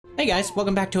Hey guys,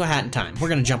 welcome back to A Hat in Time. We're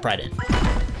gonna jump right in.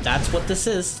 That's what this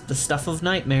is, the stuff of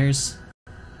nightmares.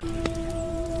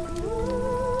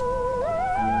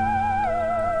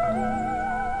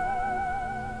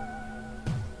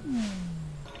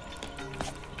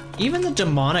 Even the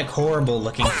demonic, horrible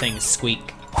looking things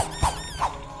squeak. I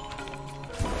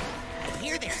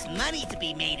hear there's money to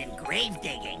be made in grave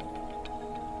digging.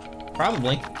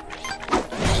 Probably.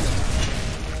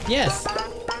 Yes.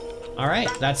 Alright,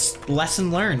 that's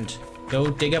lesson learned.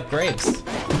 Go dig up graves.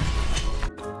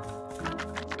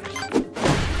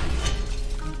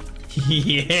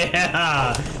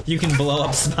 Yeah! You can blow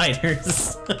up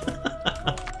spiders.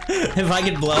 If I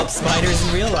could blow up spiders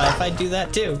in real life, I'd do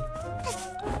that too.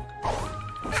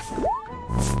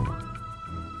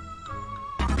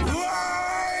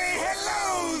 Why,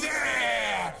 hello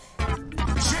there!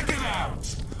 Check it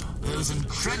out! Those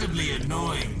incredibly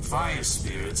annoying fire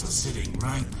spirits are sitting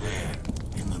right there,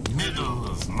 in the middle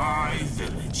of my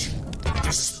village.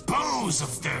 Dispose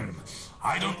of them!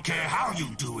 I don't care how you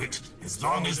do it, as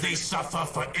long as they suffer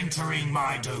for entering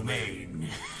my domain.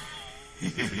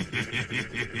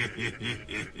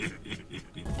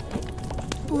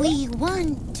 We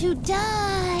want to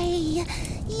die!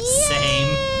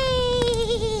 Same.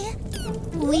 Yay!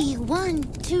 We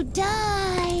want to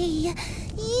die!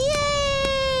 Yay!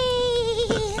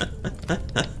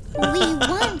 We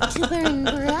want to burn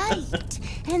bright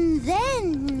and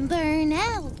then burn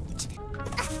out.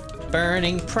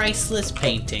 Burning priceless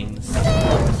paintings.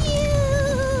 Thank you!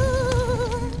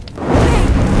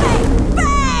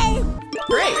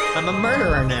 Great! I'm a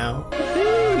murderer now.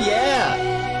 Woo, yeah!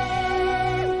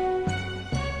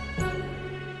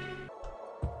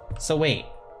 So wait.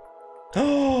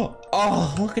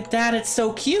 Oh, look at that, it's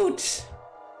so cute!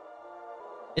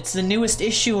 It's the newest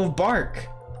issue of Bark.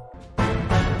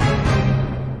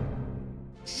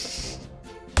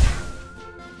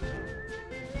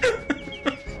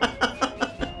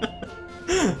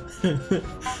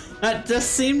 That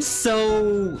just seems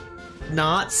so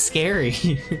not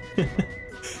scary.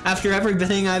 After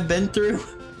everything I've been through.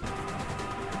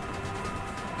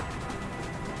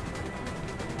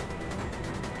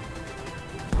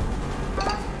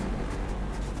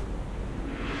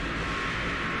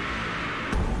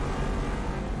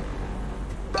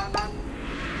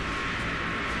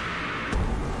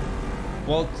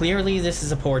 Well, clearly this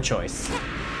is a poor choice.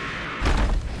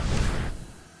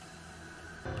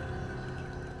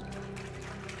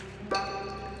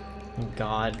 Oh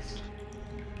God.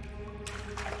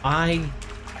 I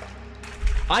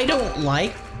don't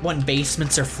like when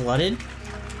basements are flooded,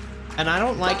 and I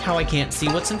don't like how I can't see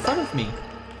what's in front of me.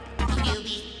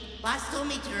 Newbie, boss told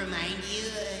me to remind you,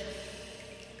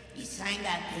 you signed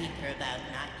that paper about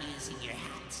not using your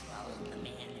hats while in the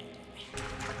manor.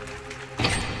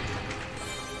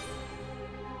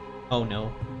 Oh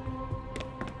no.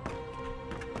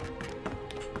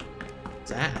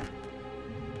 What's that?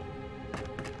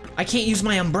 I can't use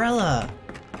my umbrella!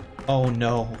 Oh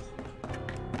no.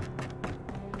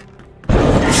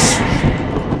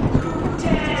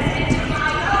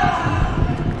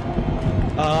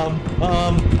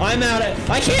 I'm out of—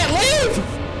 I can't leave!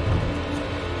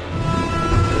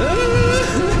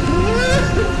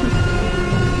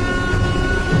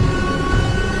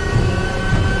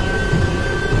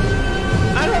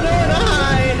 I don't know where to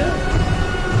hide!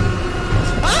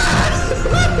 Ah!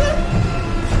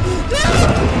 No!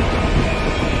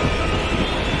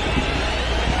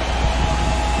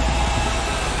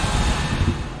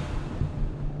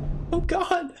 Oh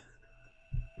God.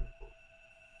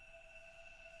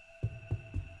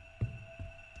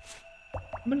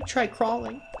 I'm gonna try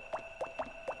crawling.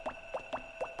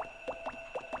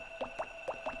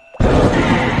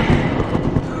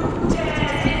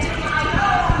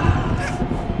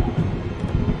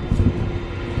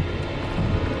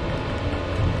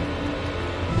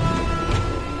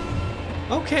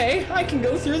 Okay, I can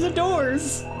go through the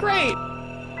doors. Great.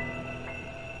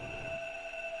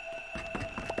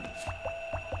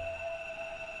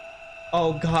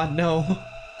 Oh God, no.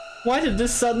 Why did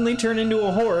this suddenly turn into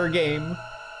a horror game?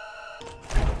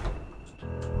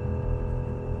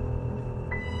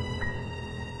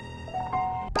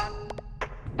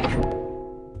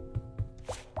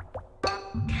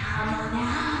 Come on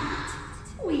out.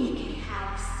 We can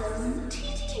have some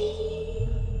tea.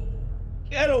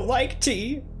 I don't like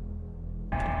tea.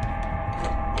 You're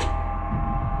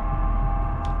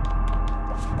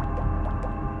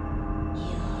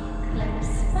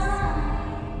close by,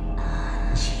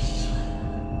 aren't you?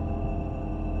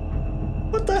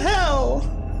 What the hell?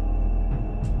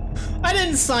 I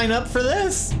didn't sign up for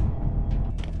this.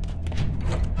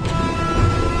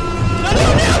 No,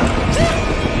 no, no!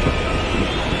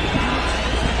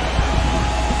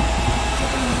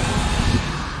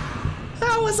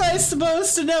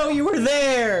 supposed to know you were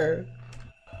there?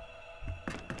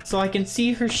 So I can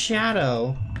see her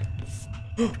shadow.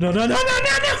 No, no, no, no, no,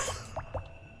 no!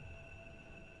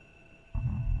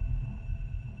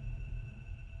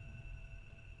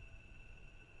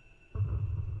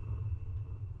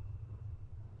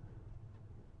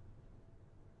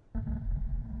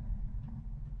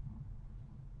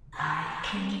 I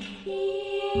can hear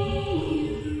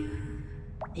you.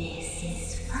 This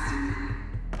is fun.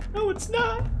 No, it's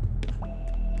not.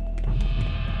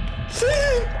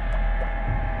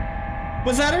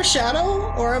 Was that her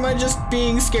shadow, or am I just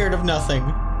being scared of nothing?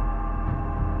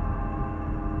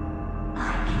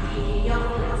 I can hear your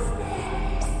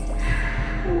footsteps.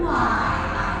 Why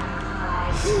I'm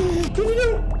hiding.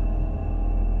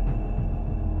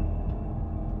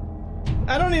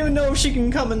 I don't even know if she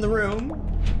can come in the room.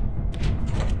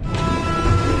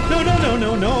 No, no, no,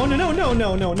 no, no, no, no, no,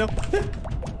 no, no, no.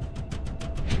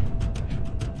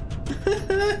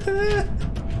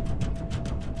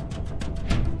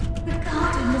 The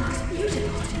garden looks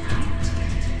beautiful tonight.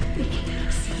 We can go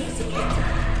see it together.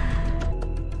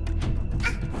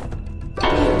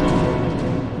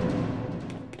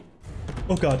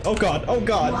 Oh god, oh god, oh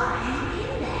god. Why are you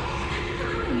in there?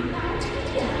 I'm not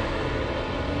here.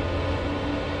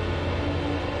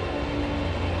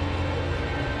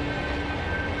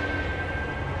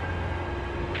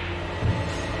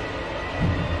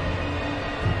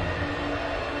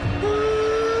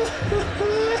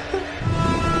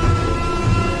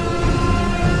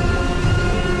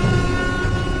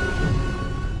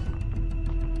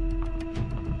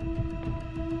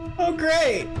 Oh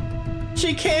great!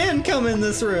 She can come in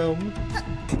this room!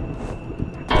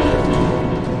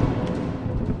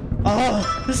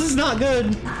 Oh, this is not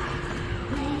good!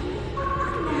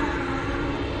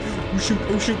 Oh shoot,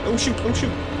 oh shoot, oh shoot, oh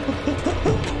shoot!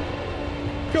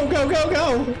 Go, go, go,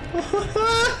 go!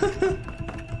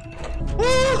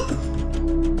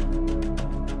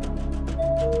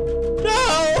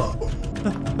 No!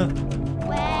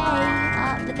 Way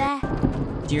up there.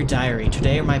 Dear diary,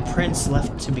 today my prince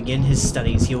left to begin his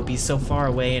studies. He will be so far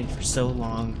away and for so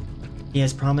long. He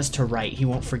has promised to write. He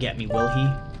won't forget me, will he?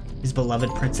 His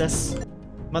beloved princess?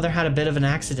 Mother had a bit of an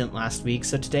accident last week,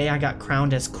 so today I got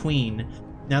crowned as queen.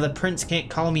 Now the prince can't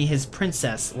call me his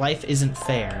princess. Life isn't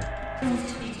fair.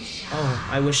 Oh,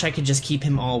 I wish I could just keep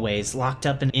him always, locked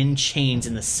up and in chains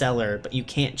in the cellar, but you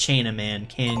can't chain a man,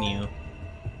 can you?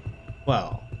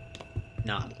 Well,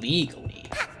 not legally.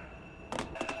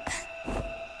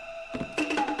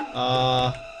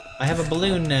 I have a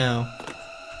balloon now.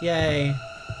 Yay.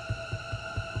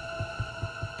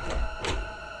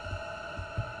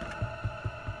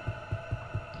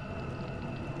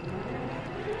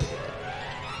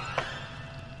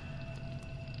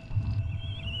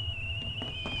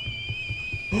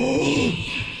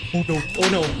 Oh no, oh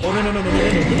no, oh no, no, no, no, no,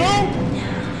 no, no, no!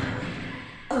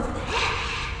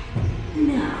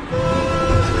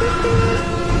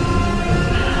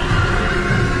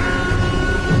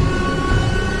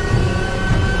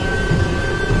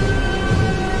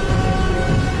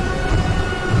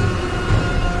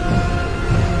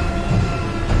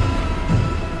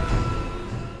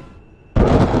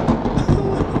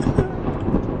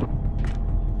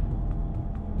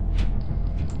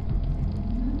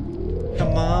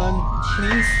 Come on,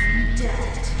 please.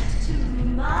 Death to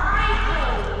my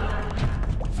home.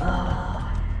 Oh,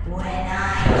 when I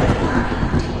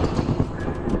find you.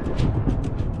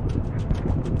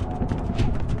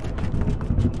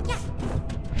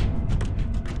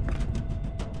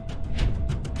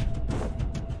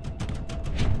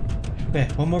 Okay,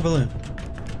 one more balloon.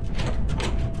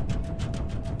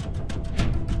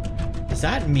 Is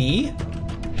that me?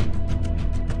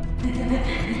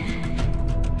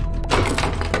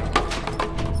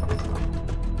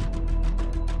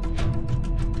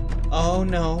 Oh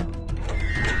no.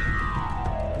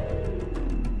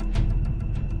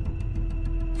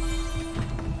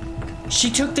 She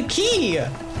took the key!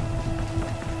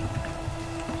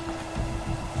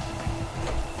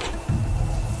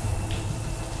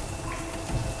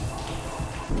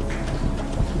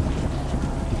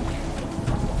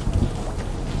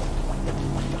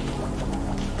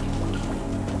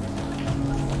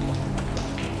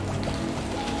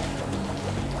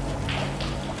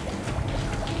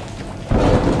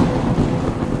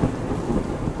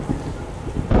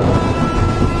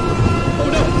 Oh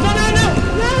no! No, no, no!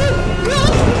 No! No!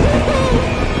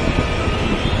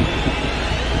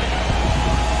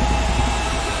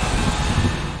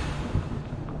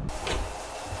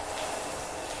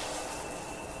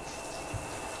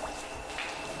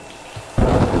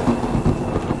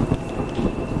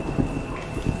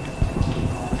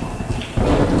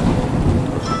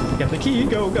 the key.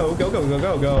 Go, go, go, go, go,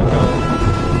 go, go, go.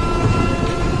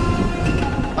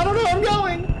 I don't know where I'm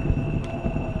going.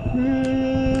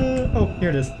 Oh, here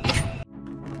it is.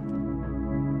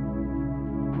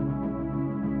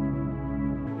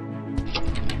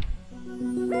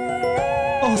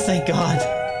 Oh, thank God.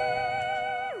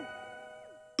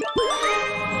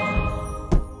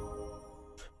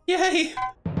 Yay!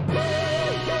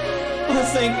 Oh,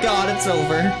 thank God it's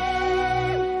over.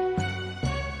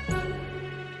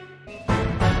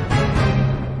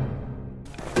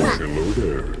 Hello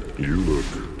there. You look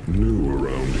new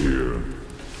around here.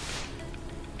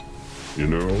 You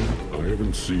know, I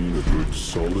haven't seen a good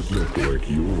solid neck like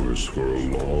yours for a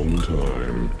long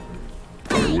time.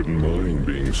 I wouldn't mind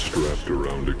being strapped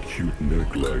around a cute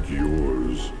neck like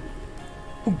yours.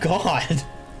 Oh, God.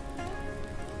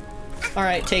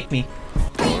 Alright, take me.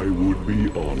 I would be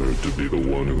honored to be the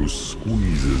one who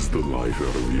squeezes the life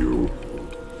out of you.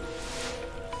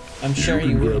 I'm sure you can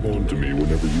you grab will. onto me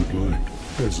whenever you'd like,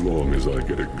 as long as I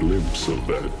get a glimpse of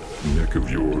that neck of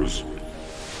yours.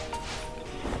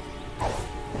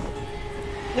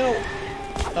 No.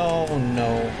 Oh,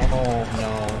 no. Oh,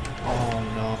 no. Oh,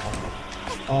 no.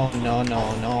 Oh, no,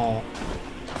 no, no.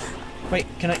 Wait,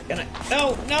 can I?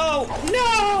 No, no,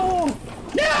 no!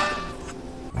 No!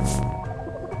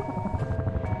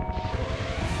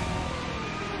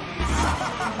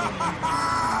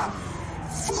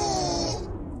 Fool!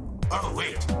 Oh,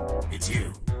 wait, it's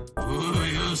you. Ooh,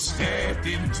 you stepped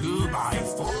into my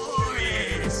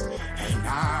forest, and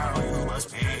now you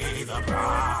must pay the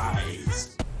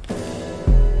price.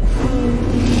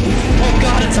 Oh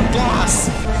God, it's a boss!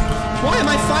 Why am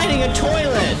I fighting a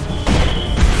toilet?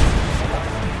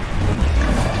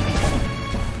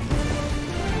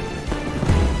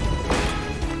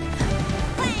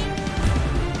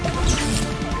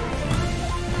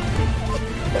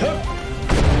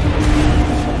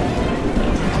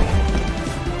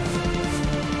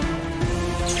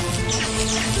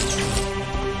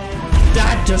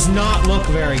 That does not look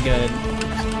very good.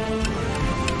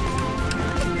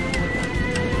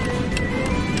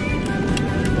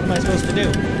 What am I supposed to do?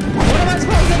 What am I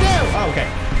supposed to do? Oh, okay.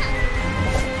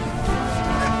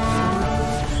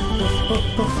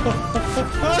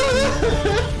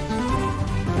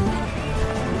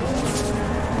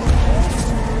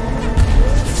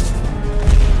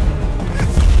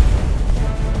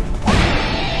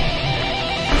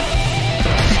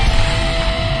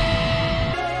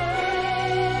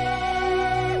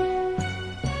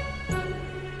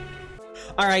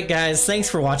 Alright guys, thanks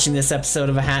for watching this episode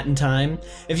of A Hat in Time.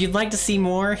 If you'd like to see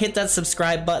more, hit that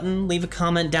subscribe button, leave a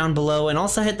comment down below, and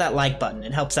also hit that like button.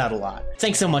 It helps out a lot.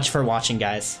 Thanks so much for watching,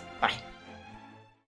 guys.